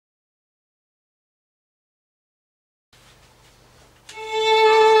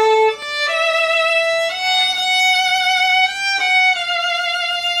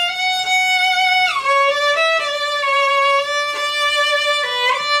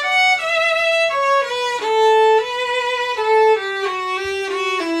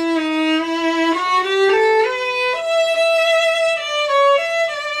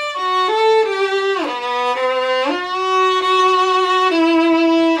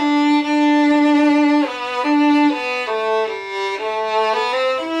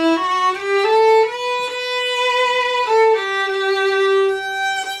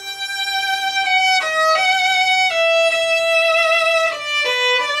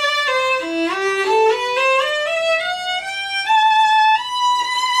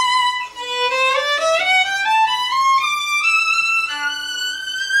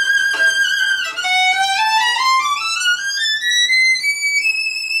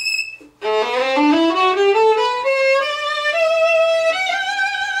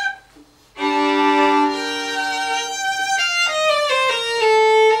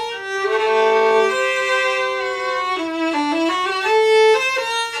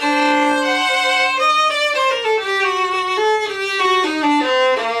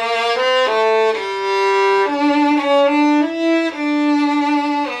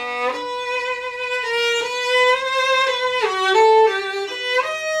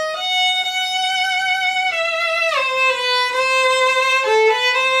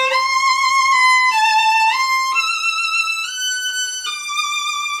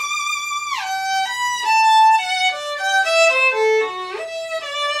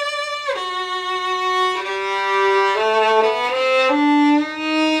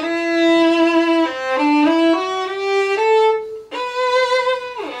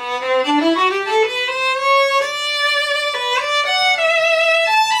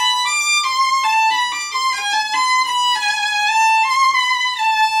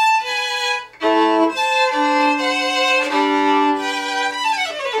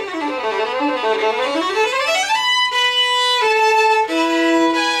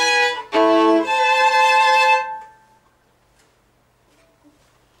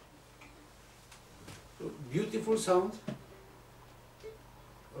beautiful sound,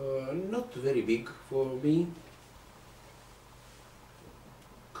 not very big for me.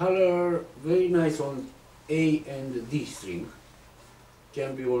 Color very nice on A and D string.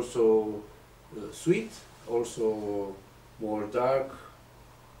 Can be also sweet, also more dark,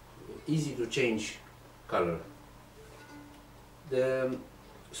 easy to change color. The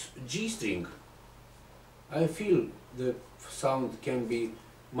G string, I feel the sound can be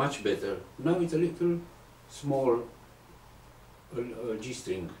much better. Now it's a little small G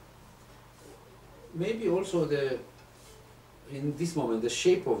string. Maybe also in this moment the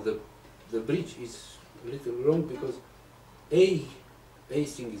shape of the bridge is a little wrong, because A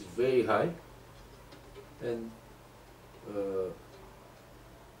string is very high and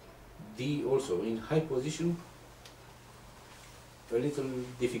D also in high position, a little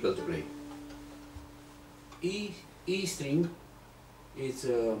difficult to play. E string is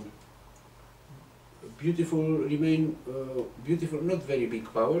beautiful, beautiful, not very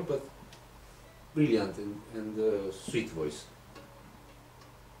big power, but brilliant and sweet voice.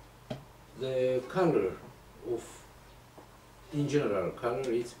 The color in general,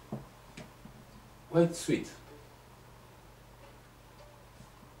 color is quite sweet.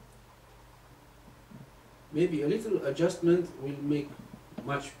 Maybe a little adjustment will make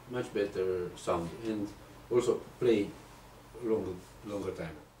much better sound and also play longer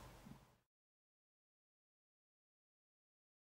time.